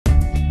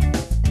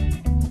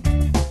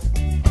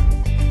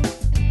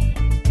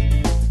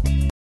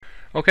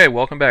Okay,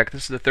 welcome back.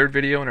 This is the third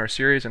video in our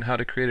series on how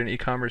to create an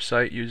e-commerce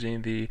site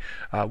using the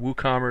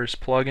WooCommerce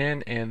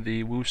plugin and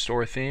the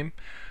WooStore theme.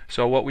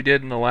 So what we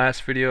did in the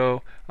last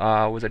video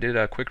was I did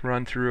a quick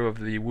run through of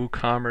the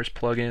WooCommerce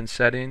plugin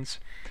settings.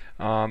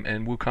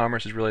 And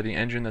WooCommerce is really the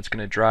engine that's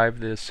going to drive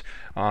this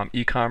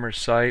e-commerce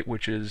site,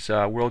 which is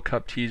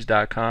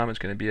worldcuptees.com. It's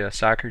going to be a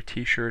soccer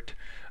t-shirt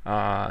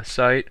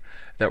site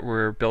that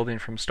we're building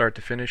from start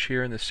to finish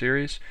here in this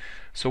series.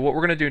 So what we're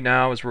going to do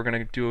now is we're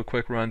going to do a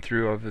quick run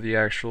through of the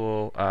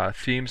actual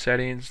theme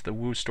settings, the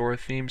WooStore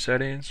theme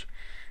settings,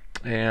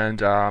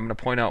 and I'm going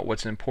to point out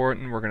what's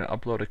important. We're going to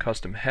upload a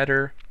custom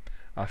header,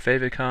 a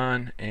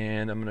favicon,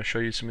 and I'm going to show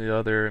you some of the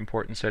other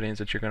important settings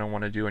that you're going to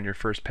want to do in your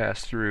first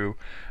pass through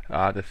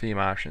the theme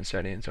option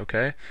settings.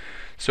 Okay,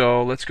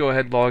 so let's go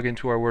ahead and log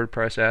into our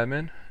WordPress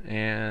admin,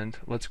 and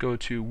let's go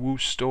to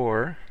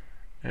WooStore,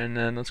 and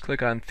then let's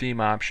click on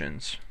theme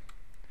options.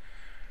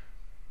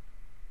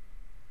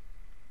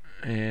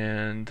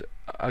 And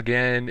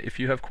again, if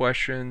you have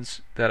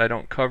questions that I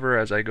don't cover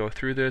as I go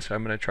through this,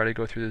 I'm going to try to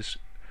go through this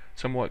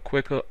somewhat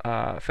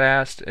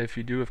fast. If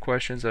you do have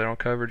questions that I don't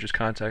cover, just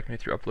contact me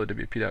through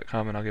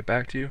uploadwp.com and I'll get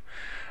back to you.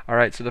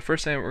 Alright, so the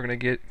first thing we're going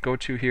to go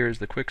to here is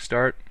the quick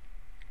start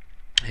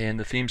and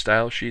the theme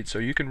style sheet. So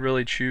you can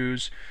really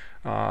choose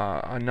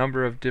a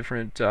number of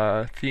different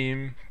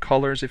theme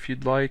colors if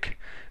you'd like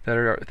that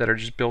are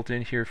just built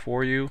in here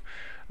for you.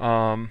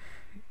 I'm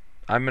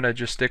going to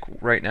just stick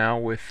right now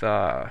with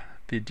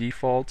the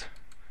default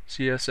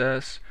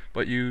CSS,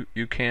 but you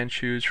can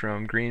choose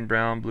from green,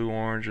 brown, blue,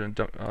 orange, and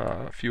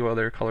a few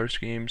other color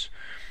schemes.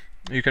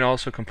 You can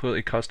also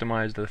completely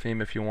customize the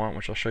theme if you want,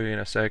 which I'll show you in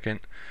a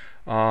second.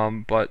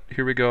 But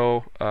here we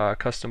go,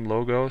 custom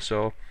logo.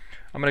 So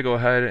I'm going to go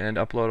ahead and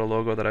upload a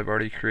logo that I've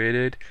already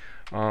created.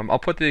 I'll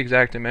put the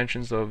exact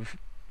dimensions of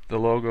the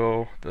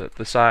logo,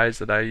 the size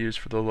that I use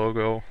for the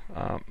logo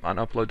on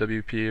Upload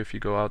WP. If you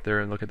go out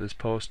there and look at this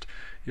post,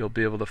 you'll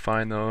be able to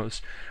find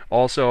those.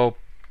 Also,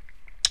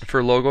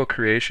 for logo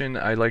creation,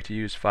 I like to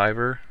use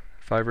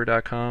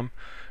Fiverr.com.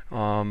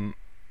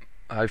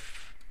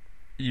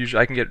 You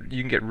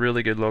can get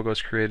really good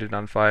logos created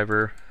on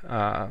Fiverr,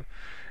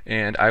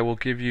 and I will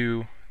give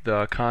you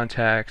the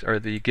contacts or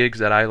the gigs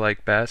that I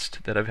like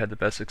best, that I've had the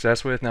best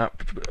success with. Now,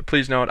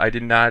 please note, I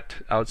did not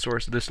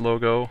outsource this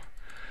logo.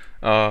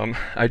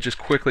 I just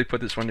quickly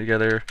put this one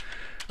together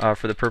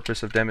for the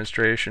purpose of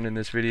demonstration in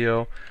this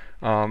video.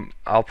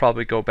 I'll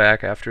probably go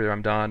back after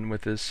I'm done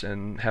with this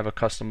and have a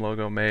custom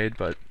logo made,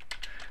 but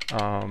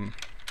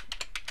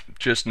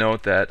just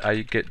note that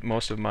I get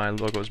most of my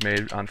logos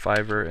made on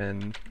Fiverr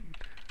and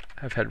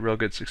have had real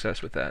good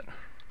success with that.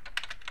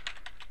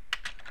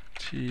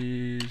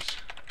 Tees,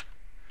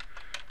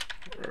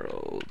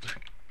 World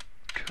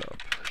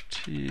Cup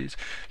Tees.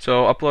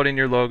 So uploading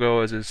your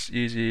logo is as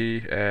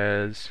easy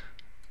as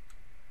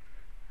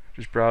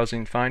just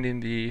browsing, finding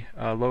the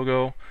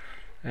logo,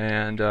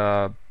 and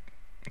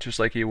just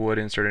like you would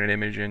insert an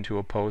image into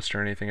a post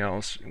or anything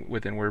else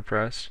within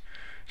WordPress.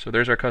 So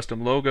there's our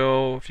custom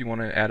logo. If you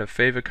want to add a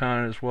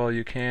favicon as well,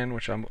 you can,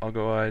 which I'll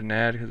go ahead and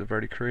add because I've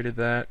already created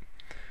that.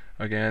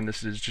 Again,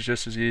 this is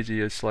just as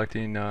easy as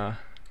selecting an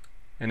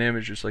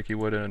image just like you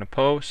would in a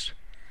post.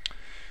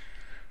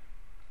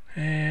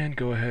 And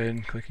go ahead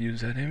and click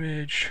use that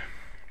image.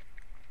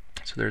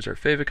 So there's our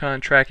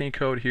favicon tracking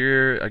code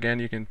here. Again,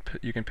 you can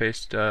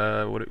paste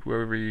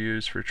whoever you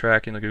use for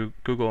tracking, like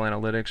Google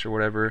Analytics or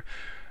whatever,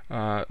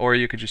 or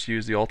you could just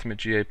use the Ultimate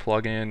GA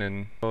plugin,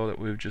 and that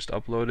we've just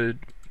uploaded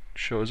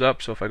shows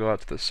up. So if I go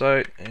out to the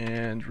site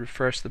and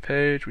refresh the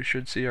page, we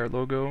should see our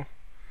logo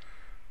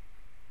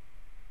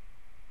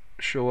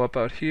show up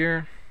out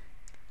here.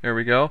 There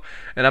we go.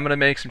 And I'm going to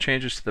make some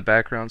changes to the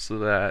background so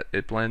that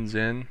it blends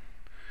in.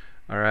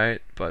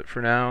 Alright, but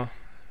for now,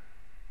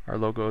 our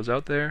logo is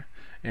out there,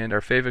 and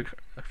our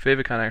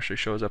favicon actually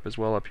shows up as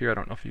well up here. I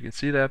don't know if you can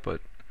see that,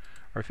 but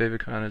our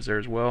favicon is there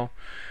as well.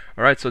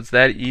 Alright, so it's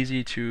that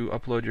easy to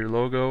upload your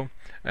logo,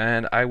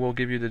 and I will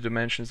give you the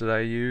dimensions that I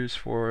use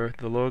for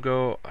the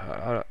logo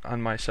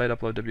on my site,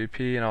 Upload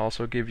WP, and I'll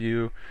also give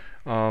you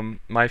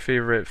my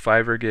favorite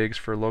Fiverr gigs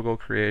for logo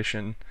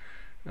creation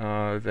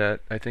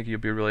that I think you'll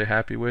be really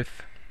happy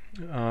with.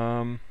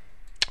 So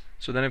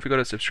then if we go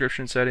to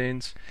subscription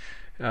settings,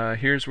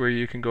 here's where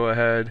you can go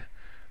ahead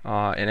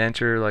and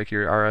enter like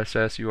your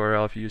RSS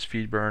URL if you use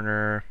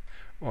FeedBurner,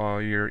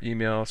 or your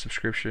email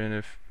subscription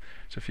if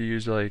you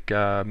use like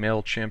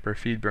MailChimp or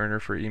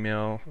FeedBurner for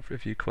email.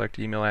 If you collect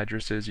email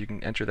addresses, you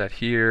can enter that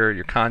here.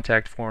 Your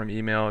contact form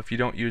email. If you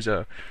don't use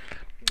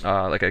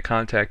like a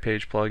contact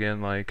page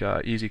plugin like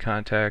Easy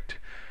Contact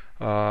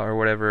or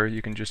whatever,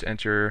 you can just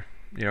enter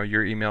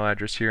your email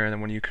address here, and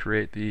then when you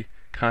create the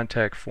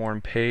contact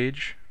form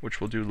page, which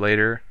we'll do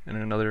later in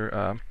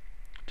another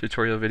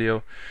tutorial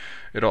video,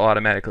 it'll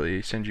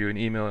automatically send you an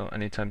email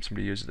anytime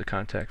somebody uses the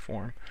contact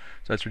form.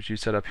 So that's what you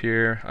set up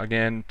here.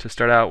 Again, to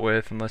start out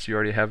with, unless you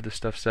already have this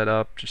stuff set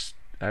up,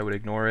 I would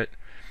ignore it.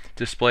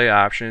 Display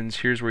options,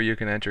 here's where you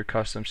can enter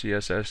custom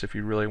CSS if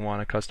you really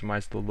want to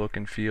customize the look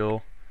and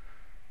feel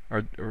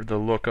or the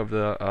look of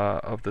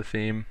the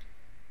theme.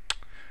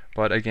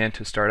 But again,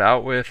 to start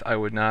out with, I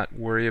would not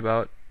worry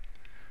about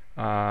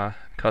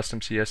custom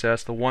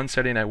CSS. The one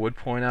setting I would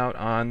point out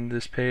on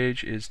this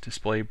page is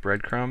display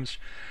breadcrumbs.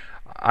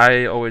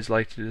 I always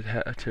like to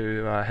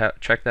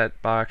check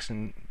that box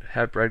and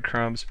have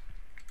breadcrumbs.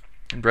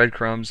 And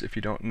breadcrumbs, if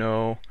you don't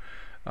know,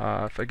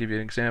 if I give you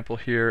an example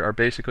here, are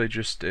basically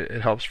just,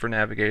 it helps for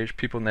navigation,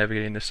 people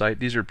navigating the site.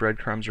 These are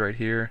breadcrumbs right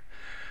here.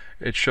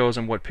 It shows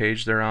them what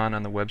page they're on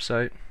the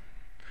website.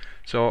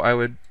 So I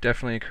would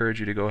definitely encourage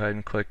you to go ahead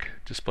and click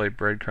display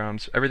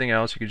breadcrumbs. Everything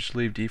else you can just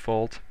leave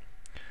default.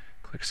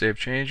 Click Save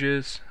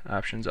Changes,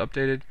 options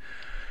updated.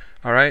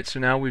 Alright, so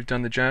now we've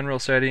done the general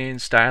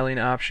settings, styling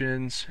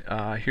options.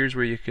 Here's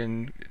where you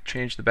can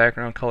change the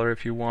background color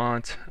if you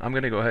want. I'm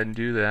going to go ahead and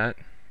do that.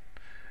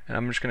 And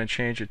I'm just going to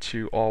change it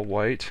to all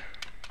white.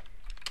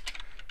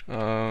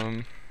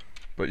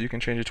 But you can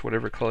change it to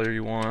whatever color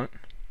you want.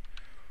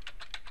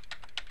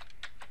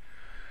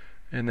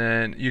 And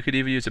then you could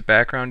even use a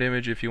background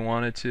image if you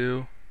wanted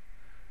to.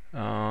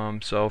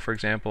 So for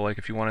example, like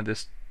if you wanted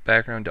this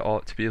background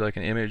to be like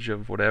an image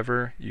of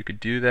whatever, you could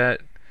do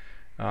that.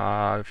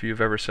 If you've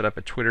ever set up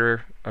a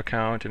Twitter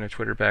account and a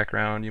Twitter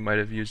background, you might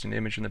have used an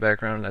image in the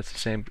background. That's the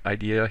same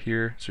idea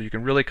here. So you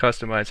can really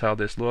customize how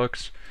this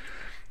looks.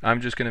 I'm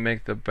just going to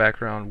make the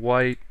background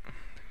white.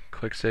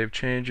 Click Save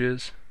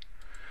Changes.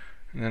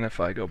 And then if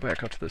I go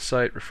back up to the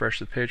site, refresh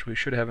the page, we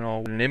should have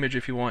an image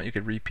if you want. You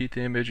could repeat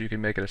the image, you can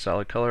make it a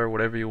solid color,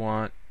 whatever you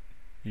want.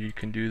 You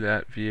can do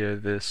that via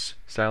this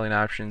styling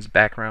options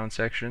background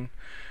section.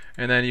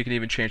 And then you can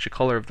even change the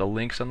color of the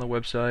links on the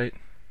website.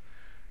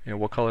 You know,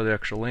 what color the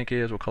actual link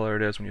is, what color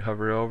it is when you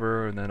hover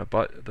over, and then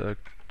the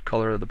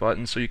color of the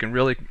button. So you can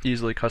really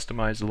easily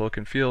customize the look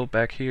and feel.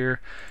 Back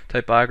here,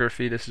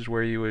 typography, this is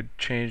where you would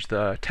change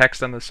the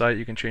text on the site.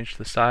 You can change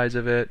the size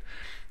of it,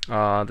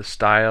 the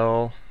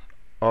style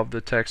of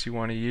the text you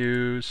want to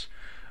use,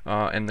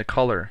 and the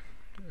color.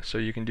 So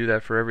you can do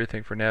that for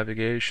everything, for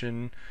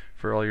navigation,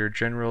 for all your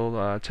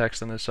general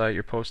text on the site,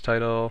 your post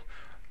title,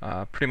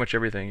 pretty much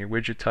everything, your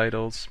widget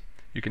titles.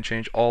 You can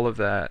change all of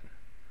that,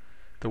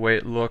 the way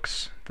it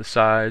looks, the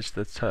size,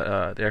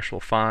 the actual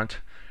font,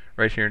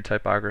 right here in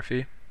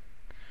typography.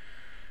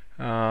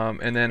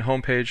 And then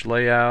homepage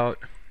layout.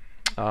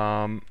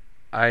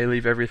 I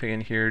leave everything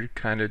in here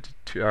kind of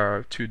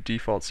to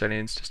default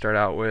settings to start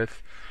out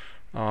with.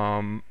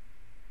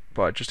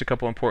 But just a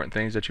couple important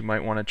things that you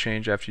might want to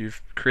change after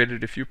you've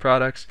created a few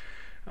products.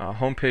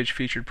 Homepage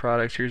featured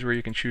products, here's where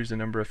you can choose the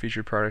number of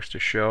featured products to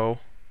show.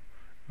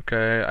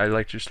 Okay, I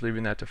like just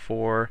leaving that to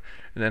 4.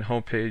 And then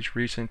homepage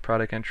recent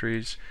product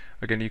entries,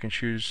 again you can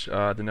choose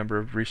the number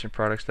of recent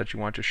products that you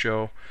want to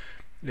show.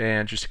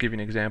 And just to give you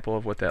an example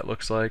of what that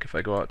looks like, if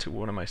I go out to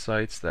one of my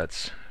sites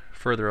that's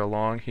further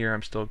along here,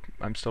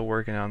 I'm still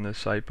working on this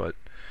site, but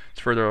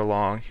it's further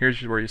along.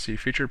 Here's where you see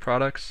featured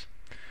products.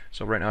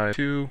 So right now I have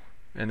 2.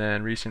 And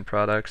then recent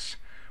products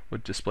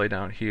would display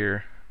down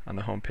here on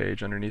the home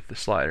page underneath the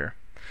slider.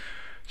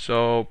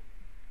 So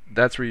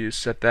that's where you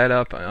set that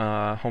up,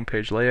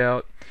 homepage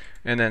layout.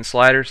 And then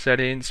slider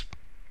settings,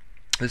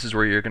 this is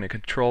where you're going to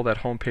control that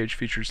homepage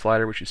featured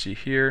slider, which you see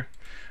here.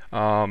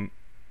 I'm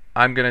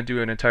going to do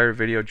an entire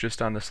video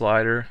just on the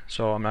slider,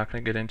 so I'm not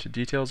going to get into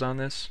details on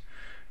this,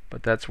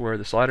 but that's where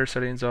the slider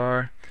settings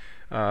are.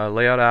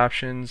 Layout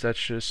options, that's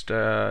just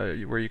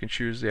where you can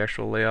choose the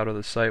actual layout of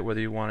the site, whether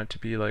you want it to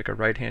be like a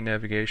right-hand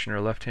navigation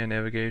or left-hand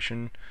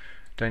navigation.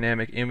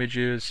 Dynamic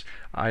images,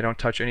 I don't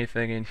touch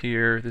anything in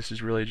here. This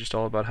is really just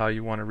all about how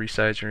you want to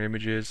resize your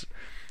images.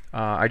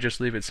 I just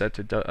leave it set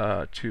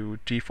to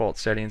default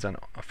settings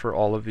for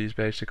all of these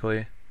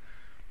basically.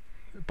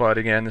 But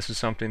again, this is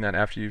something that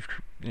after you've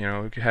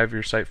have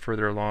your site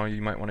further along,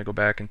 you might want to go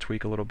back and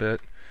tweak a little bit.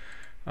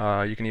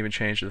 You can even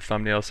change the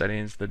thumbnail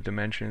settings, the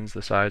dimensions,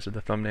 the size of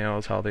the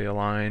thumbnails, how they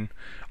align.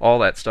 All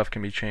that stuff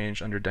can be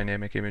changed under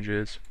dynamic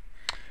images.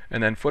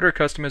 And then footer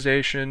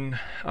customization.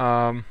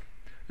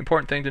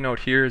 Important thing to note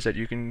here is that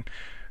you can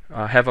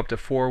have up to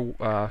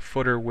 4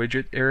 footer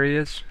widget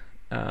areas.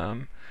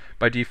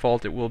 By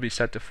default it will be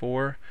set to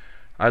 4.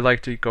 I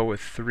like to go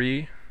with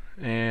 3,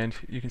 and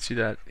you can see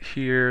that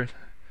here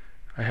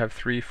I have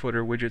 3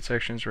 footer widget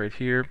sections right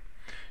here.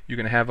 You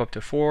can have up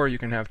to 4, you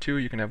can have 2,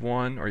 you can have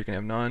 1, or you can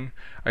have none.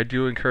 I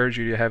do encourage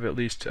you to have at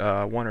least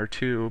 1 or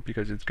 2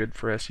 because it's good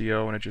for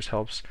SEO and it just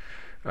helps,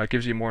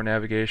 gives you more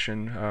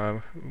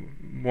navigation,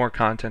 more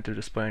content to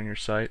display on your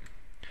site.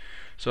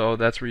 So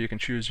that's where you can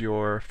choose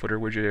your footer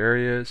widget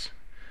areas.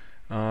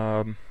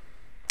 And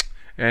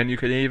you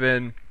can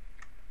even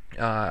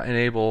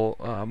enable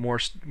more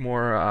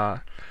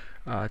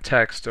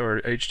text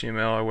or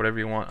HTML or whatever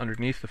you want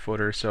underneath the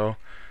footer. So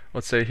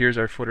let's say here's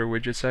our footer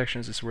widget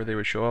sections. This is where they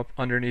would show up.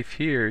 Underneath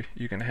here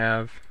you can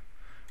have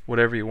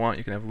whatever you want.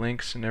 You can have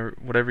links and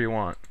whatever you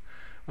want,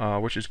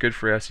 which is good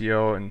for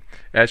SEO. And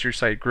as your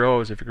site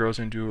grows, if it grows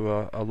into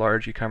a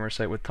large e-commerce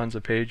site with tons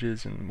of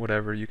pages and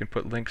whatever, you can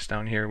put links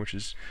down here,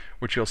 which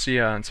you'll see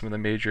on some of the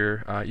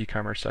major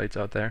e-commerce sites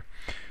out there.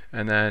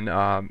 And then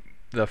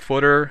the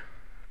footer,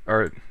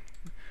 or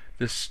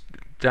this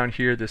down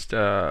here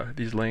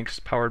these links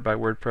powered by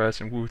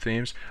WordPress and Woo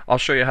themes. I'll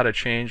show you how to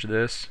change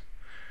this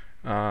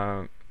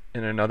in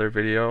another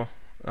video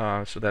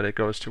so that it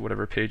goes to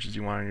whatever pages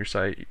you want on your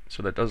site,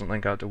 so that doesn't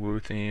link out to Woo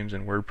themes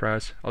and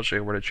WordPress. I'll show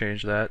you where to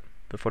change that,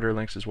 the footer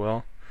links as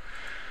well.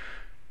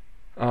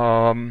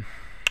 And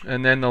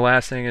then the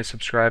last thing is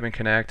subscribe and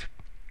connect.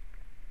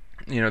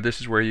 This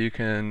is where you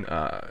can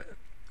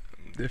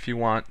if you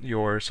want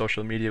your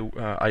social media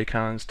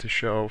icons to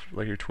show,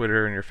 like your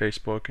Twitter and your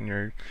Facebook and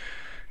your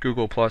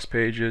Google Plus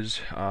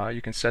pages,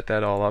 you can set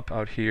that all up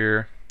out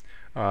here.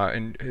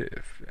 And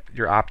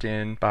your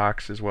opt-in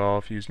box as well,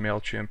 if you use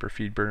MailChimp or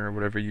FeedBurner or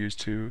whatever you use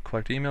to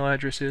collect email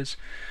addresses.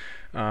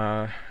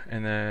 And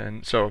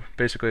then, so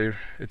basically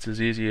it's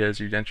as easy as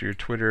you enter your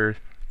Twitter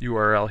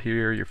URL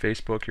here, your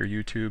Facebook, your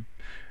YouTube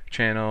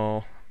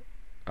channel.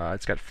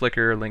 It's got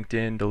Flickr,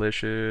 LinkedIn,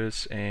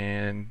 Delicious,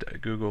 and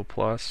Google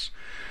Plus.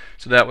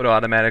 So that would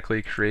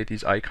automatically create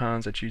these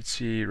icons that you'd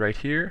see right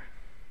here.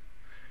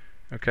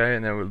 Okay,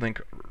 and that would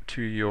link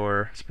to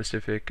your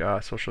specific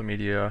social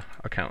media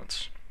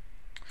accounts.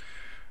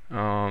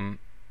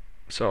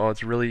 So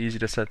it's really easy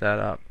to set that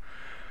up.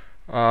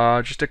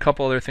 Just a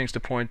couple other things to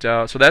point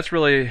out. So that's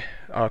really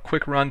a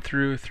quick run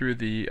through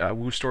the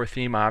WooStore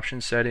theme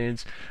option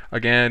settings.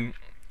 Again,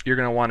 you're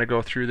going to want to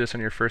go through this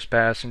on your first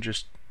pass and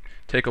just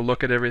take a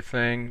look at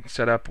everything,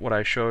 set up what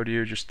I showed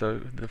you, just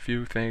the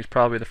few things.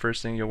 Probably the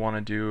first thing you'll want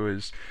to do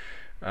is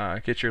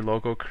get your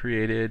logo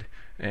created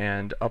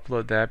and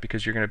upload that,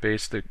 because you're going to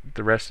base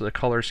the rest of the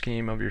color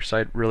scheme of your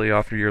site really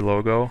off of your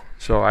logo.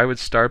 So I would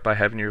start by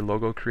having your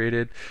logo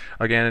created.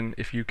 Again,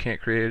 if you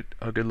can't create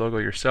a good logo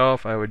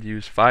yourself, I would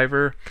use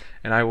Fiverr,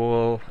 and I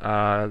will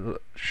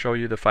show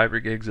you the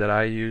Fiverr gigs that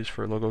I use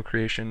for logo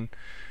creation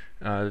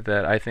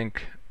that I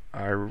think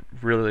are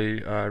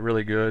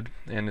really good.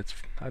 And it's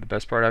the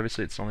best part,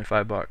 obviously, it's only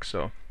 $5,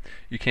 so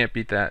you can't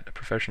beat that, a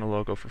professional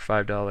logo for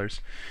 $5.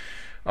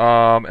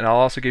 And I'll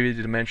also give you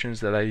the dimensions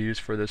that I use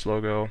for this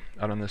logo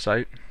out on the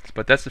site.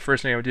 But that's the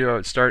first thing I would do. I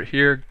would start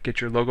here,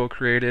 get your logo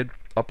created,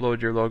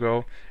 upload your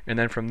logo, and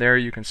then from there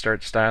you can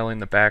start styling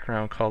the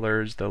background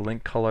colors, the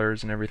link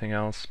colors, and everything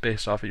else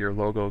based off of your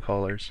logo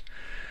colors.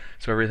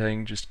 So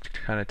everything just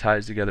kind of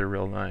ties together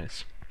real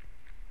nice.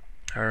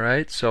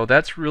 Alright, so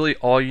that's really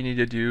all you need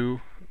to do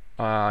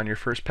on your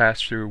first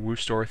pass through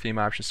WooStore theme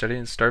option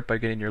settings. Start by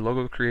getting your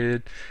logo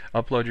created,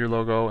 upload your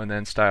logo, and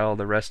then style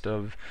the rest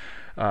of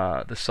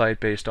the site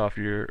based off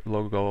your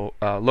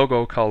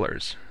logo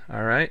colors.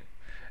 Alright,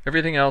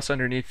 everything else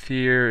underneath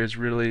here is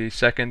really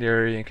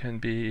secondary and can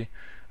be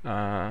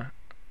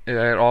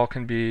it all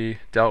can be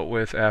dealt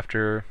with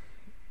after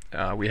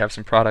we have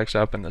some products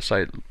up and the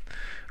site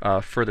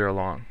further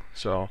along.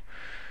 So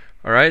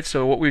alright,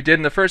 so what we did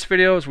in the first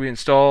video is we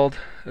installed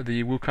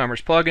the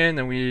WooCommerce plugin,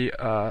 and we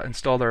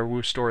installed our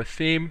WooStore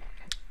theme.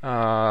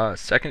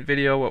 Second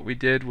video, what we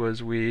did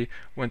was we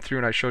went through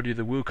and I showed you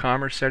the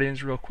WooCommerce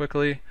settings real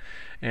quickly.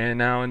 And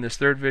now in this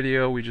third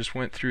video, we just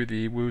went through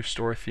the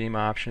WooStore theme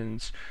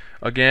options.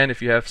 Again,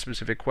 if you have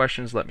specific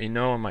questions, let me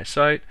know on my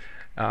site.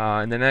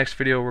 In the next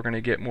video, we're going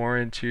to get more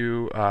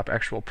into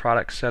actual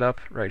product setup.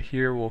 Right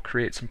here, we'll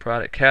create some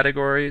product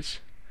categories,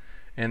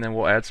 and then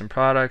we'll add some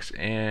products,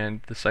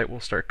 and the site will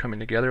start coming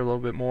together a little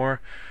bit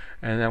more.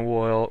 And then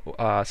we'll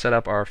set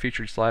up our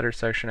featured slider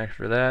section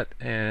after that,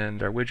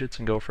 and our widgets,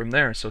 and go from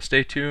there. So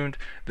stay tuned.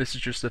 This is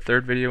just the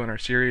third video in our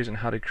series on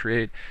how to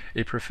create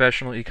a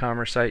professional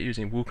e-commerce site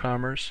using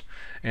WooCommerce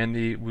and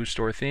the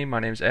WooStore theme. My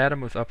name is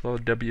Adam with Upload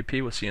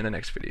WP. We'll see you in the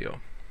next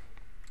video.